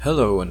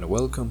Hello and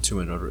welcome to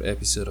another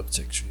episode of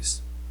Tech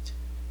Trees.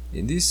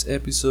 In this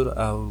episode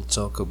I will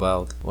talk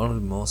about one of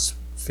the most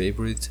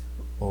favorite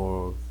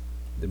or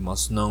the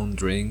most known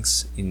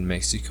drinks in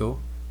Mexico,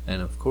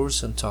 and of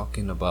course I'm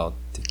talking about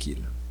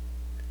tequila.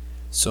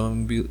 So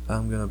I'm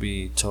gonna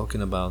be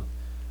talking about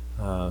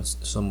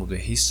some of the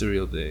history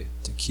of the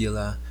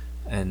tequila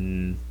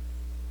and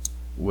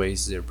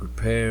ways they're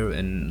prepared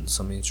and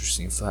some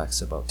interesting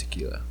facts about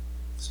tequila.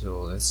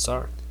 So let's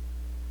start.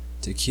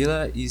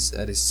 Tequila is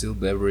a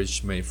distilled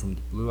beverage made from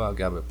the blue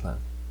agave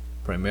plant,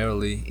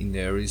 primarily in the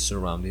area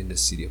surrounding the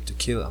city of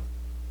Tequila,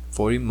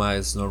 40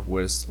 miles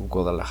northwest of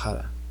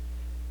Guadalajara,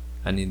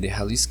 and in the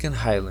Jaliscan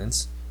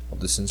highlands of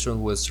the central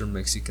western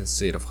Mexican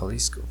state of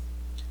Jalisco.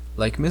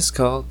 Like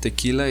mezcal,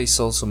 tequila is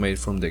also made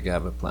from the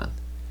agave plant,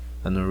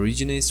 and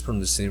originates from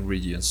the same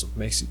regions of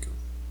Mexico.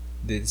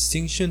 The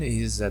distinction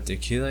is that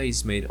tequila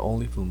is made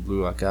only from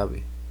blue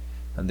agave,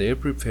 and they are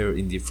prepared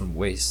in different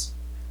ways.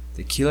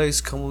 Tequila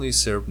is commonly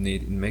served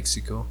neat in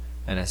Mexico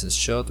and as a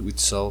shot with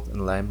salt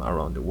and lime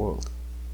around the world.